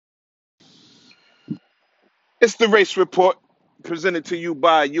It's the Race Report presented to you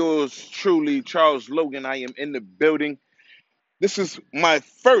by yours truly, Charles Logan. I am in the building. This is my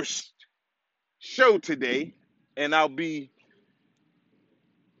first show today, and I'll be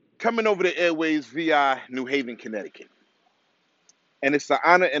coming over the airways via New Haven, Connecticut. And it's an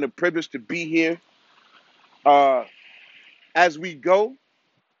honor and a privilege to be here. Uh, as we go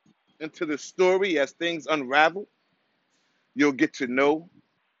into the story, as things unravel, you'll get to know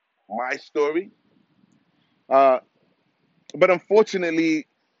my story. Uh, but unfortunately,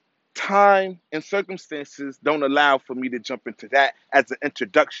 time and circumstances don't allow for me to jump into that as an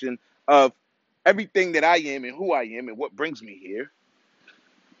introduction of everything that I am and who I am and what brings me here.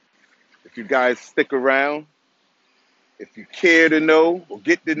 If you guys stick around, if you care to know or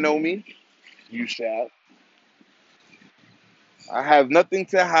get to know me, you shall. I have nothing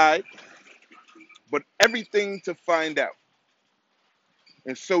to hide, but everything to find out,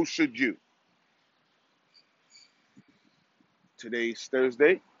 and so should you. Today's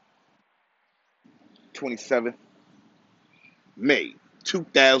Thursday, 27th May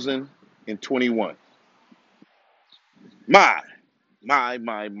 2021. My,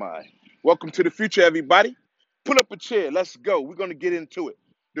 my. Welcome to the future, everybody. Pull up a chair. Let's go. We're going to get into it.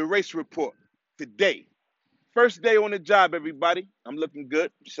 The race report today. First day on the job, everybody. I'm looking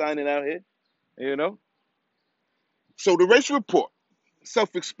good, shining out here, you know. So the race report,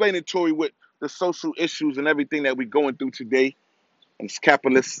 self-explanatory with the social issues and everything that we're going through today in this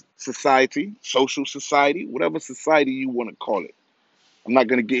capitalist society, social society, whatever society you want to call it. I'm not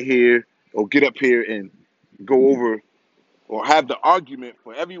going to get here or get up here and go over or have the argument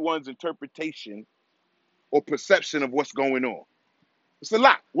for everyone's interpretation or perception of what's going on. It's a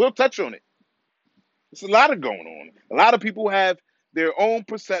lot. We'll touch on it. It's a lot of going on. A lot of people have their own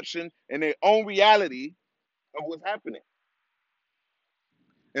perception and their own reality of what's happening.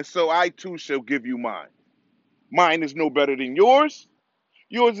 And so I too shall give you mine. Mine is no better than yours.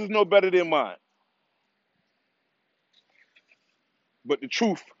 Yours is no better than mine. But the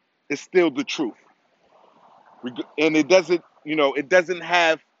truth is still the truth. And it doesn't, it doesn't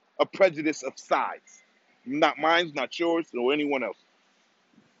have a prejudice of sides. Not mine's, not yours, or anyone else.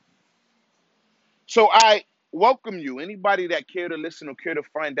 So I welcome you. Anybody that care to listen or care to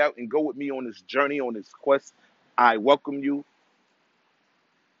find out and go with me on this journey, on this quest, I welcome you.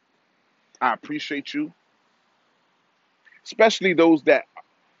 I appreciate you. Especially those that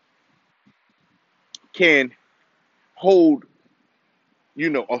can hold,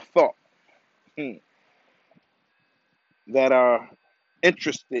 a thought, that are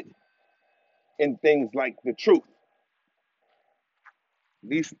interested in things like the truth.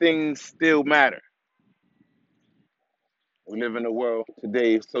 These things still matter. We live in a world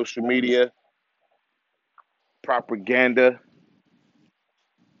today of social media, propaganda.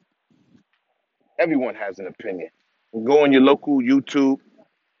 Everyone has an opinion. Go on your local YouTube,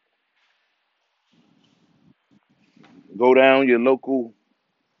 go down your local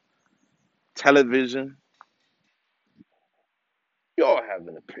television. You all have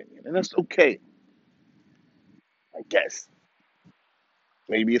an opinion, and that's okay, I guess.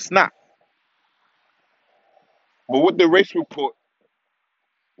 Maybe it's not. But what the race report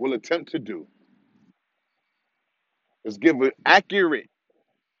will attempt to do is give an accurate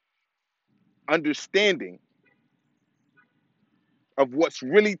understanding of what's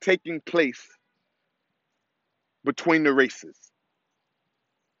really taking place between the races.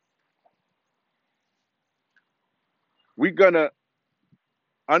 We're going to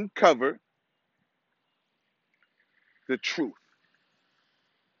uncover the truth.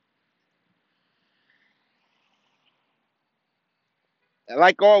 And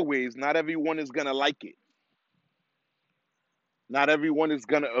like always, not everyone is going to like it. Not everyone is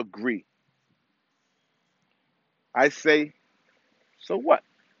going to agree. I say, so what?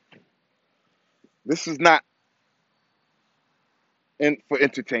 This is not for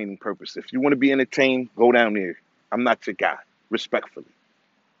entertaining purpose. If you want to be entertained, go down there. I'm not your guy, respectfully.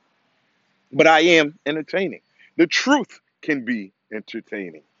 But I am entertaining. The truth can be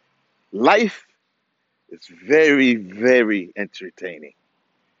entertaining. Life is very, very entertaining.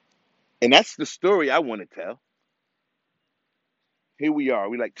 And that's the story I want to tell. Here we are.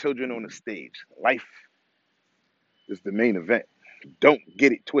 We like children on the stage. Life is the main event. Don't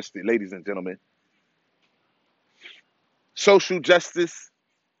get it twisted, ladies and gentlemen. Social justice,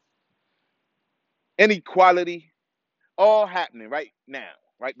 inequality, all happening right now,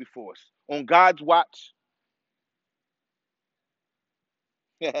 right before us. On God's watch.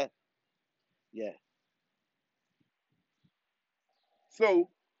 Yeah. So,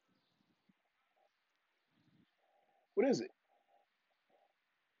 what is it?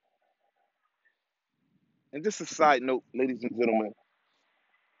 And just a side note, ladies and gentlemen,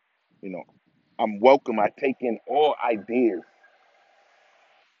 you know, I'm welcome. I take in all ideas.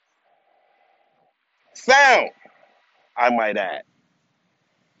 Sound, I might add.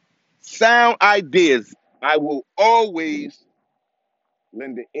 Sound ideas. I will always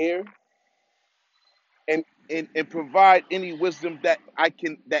lend an ear and provide any wisdom that I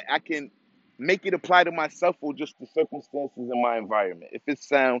can make it apply to myself or just the circumstances in my environment. If it's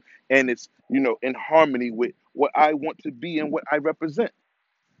sound and it's in harmony with what I want to be and what I represent.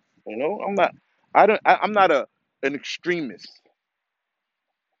 I'm not I'm not an extremist,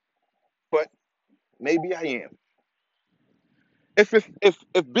 but maybe I am. If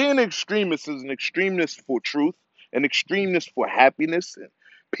being an extremist is an extremist for truth, an extremist for happiness and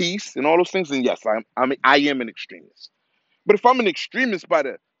peace and all those things, then yes, I am an extremist. But if I'm an extremist by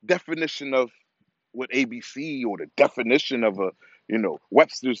the definition of what ABC or the definition of a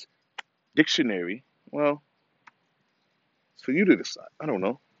Webster's dictionary, well, it's for you to decide. I don't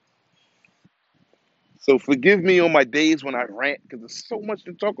know. So forgive me on my days when I rant because there's so much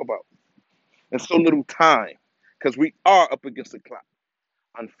to talk about and so little time because we are up against the clock,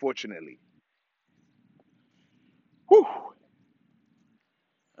 unfortunately. Whew.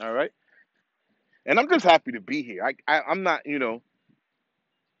 All right. And I'm just happy to be here. I'm not,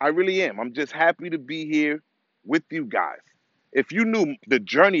 I really am. I'm just happy to be here with you guys. If you knew the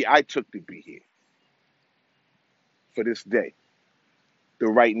journey I took to be here for this day, the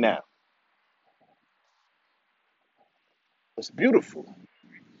right now, it's beautiful.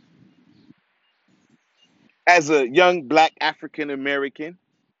 As a young black African American,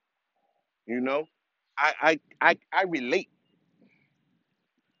 you know, I relate.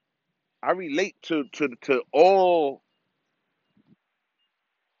 I relate to all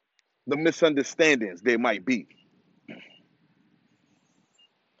the misunderstandings there might be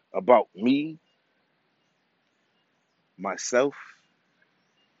about me, myself,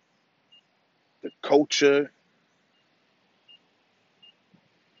 the culture,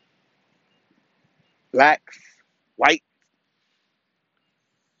 blacks, white,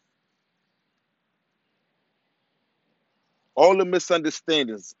 all the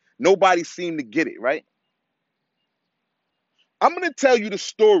misunderstandings. Nobody seemed to get it, right? I'm gonna tell you the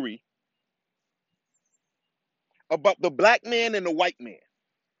story about the black man and the white man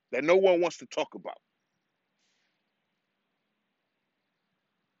that no one wants to talk about.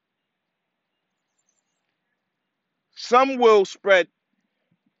 Some will spread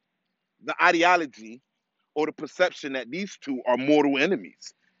the ideology or the perception that these two are mortal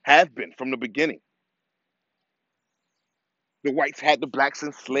enemies, have been from the beginning. The whites had the blacks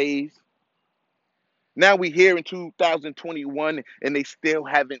enslaved. Now we here in 2021, and they still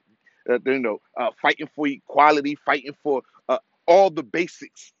haven't, fighting for equality, fighting for all the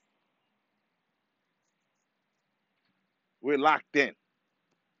basics. We're locked in.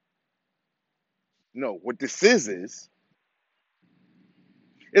 No, what this is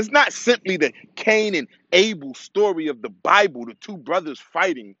it's not simply the Cain and Abel story of the Bible, the two brothers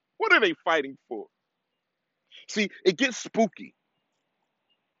fighting. What are they fighting for? See, it gets spooky.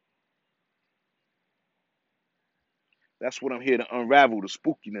 That's what I'm here to unravel the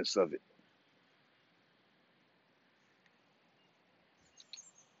spookiness of it.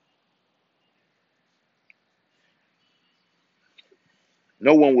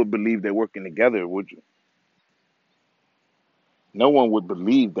 No one would believe they're working together, would you? No one would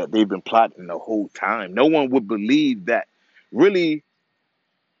believe that they've been plotting the whole time. No one would believe that really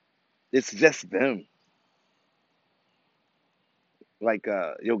it's just them. Like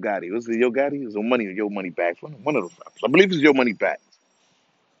Yo Gotti. Was it Yo Gotti? It was Your Money or Yo Money Bags. One of those. I believe it's Yo Money Bags,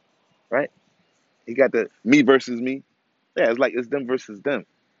 right? He got the me versus me. Yeah, it's like it's them versus them.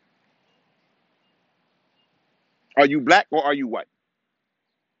 Are you black or are you white?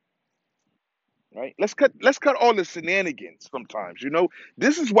 Right? Let's cut all the shenanigans sometimes.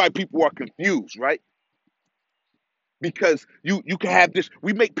 This is why people are confused, right? Because you can have this.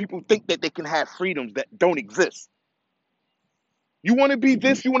 We make people think that they can have freedoms that don't exist. You want to be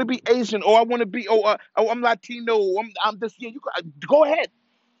this, you want to be Asian, or I want to be, I'm Latino, I'm this. Yeah, go ahead.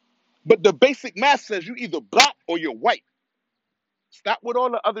 But the basic math says you either black or you're white. Stop with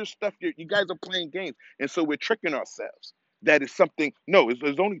all the other stuff. You guys are playing games, and so we're tricking ourselves. That is something. No,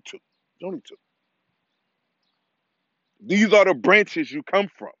 there's only two. There's only two. These are the branches you come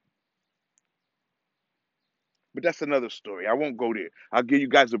from. But that's another story. I won't go there. I'll give you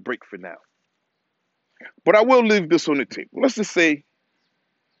guys a break for now. But I will leave this on the table. Let's just say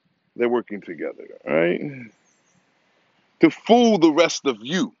they're working together, all right? To fool the rest of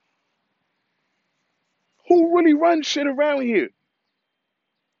you. Who really runs shit around here?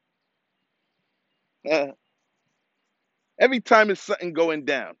 Every time it's something going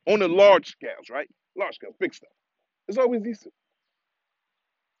down on the large scales, right? Large scale, big stuff. It's always these two.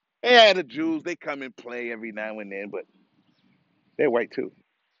 Yeah, the Jews, they come and play every now and then, but they're white too.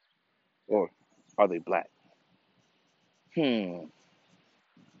 Or are they black? Hmm.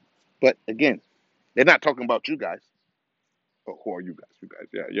 But again, they're not talking about you guys. Oh, who are you guys? You guys,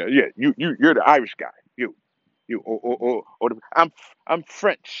 yeah. You're the Irish guy. I'm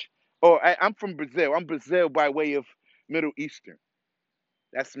French. I'm from Brazil. I'm Brazil by way of Middle Eastern.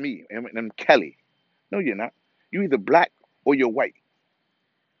 That's me. And I'm Kelly. No, you're not. You either black or you're white.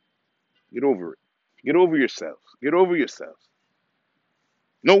 Get over it. Get over yourselves. Get over yourselves.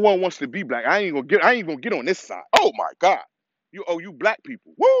 No one wants to be black. I ain't gonna get on this side. Oh my God. You black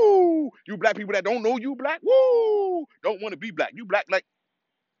people. Woo! You black people that don't know you black. Woo! Don't want to be black. You black like,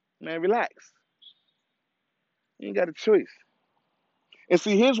 man, relax. You ain't got a choice. And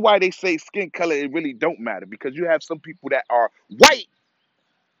see, here's why they say skin color, it really don't matter, because you have some people that are white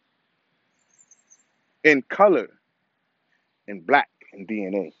in color and black in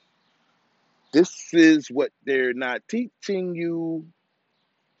DNA. This is what they're not teaching you.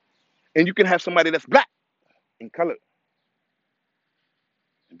 And you can have somebody that's black in color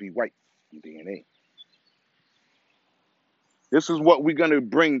and be white in DNA. This is what we're going to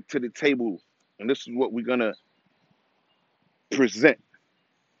bring to the table, and this is what we're going to present.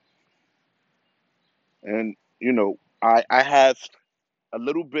 And, I have a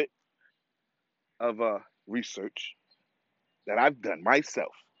little bit of research that I've done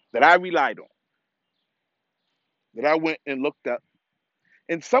myself, that I relied on, that I went and looked up.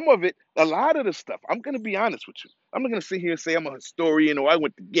 And some of it, a lot of the stuff, I'm going to be honest with you. I'm not going to sit here and say I'm a historian or I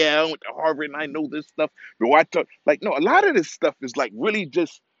went to Yale, I went to Harvard, and I know this stuff. But I talk, like, no, a lot of this stuff is like really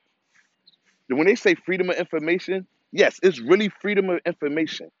just, when they say freedom of information, yes, it's really freedom of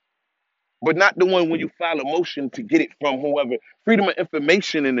information, but not the one when you file a motion to get it from whoever. Freedom of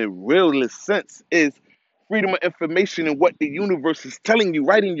information in the realest sense is freedom of information in what the universe is telling you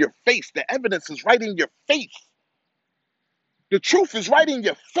right in your face. The evidence is right in your face. The truth is right in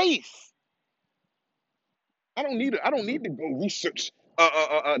your face. I don't need to go research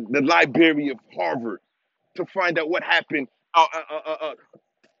the Library of Harvard to find out what happened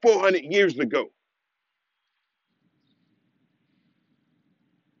 400 years ago.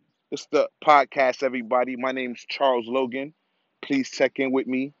 It's the podcast, everybody. My name's Charles Logan. Please check in with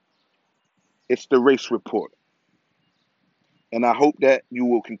me. It's the Race Report. And I hope that you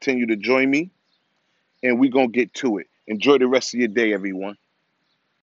will continue to join me, and we're going to get to it. Enjoy the rest of your day, everyone.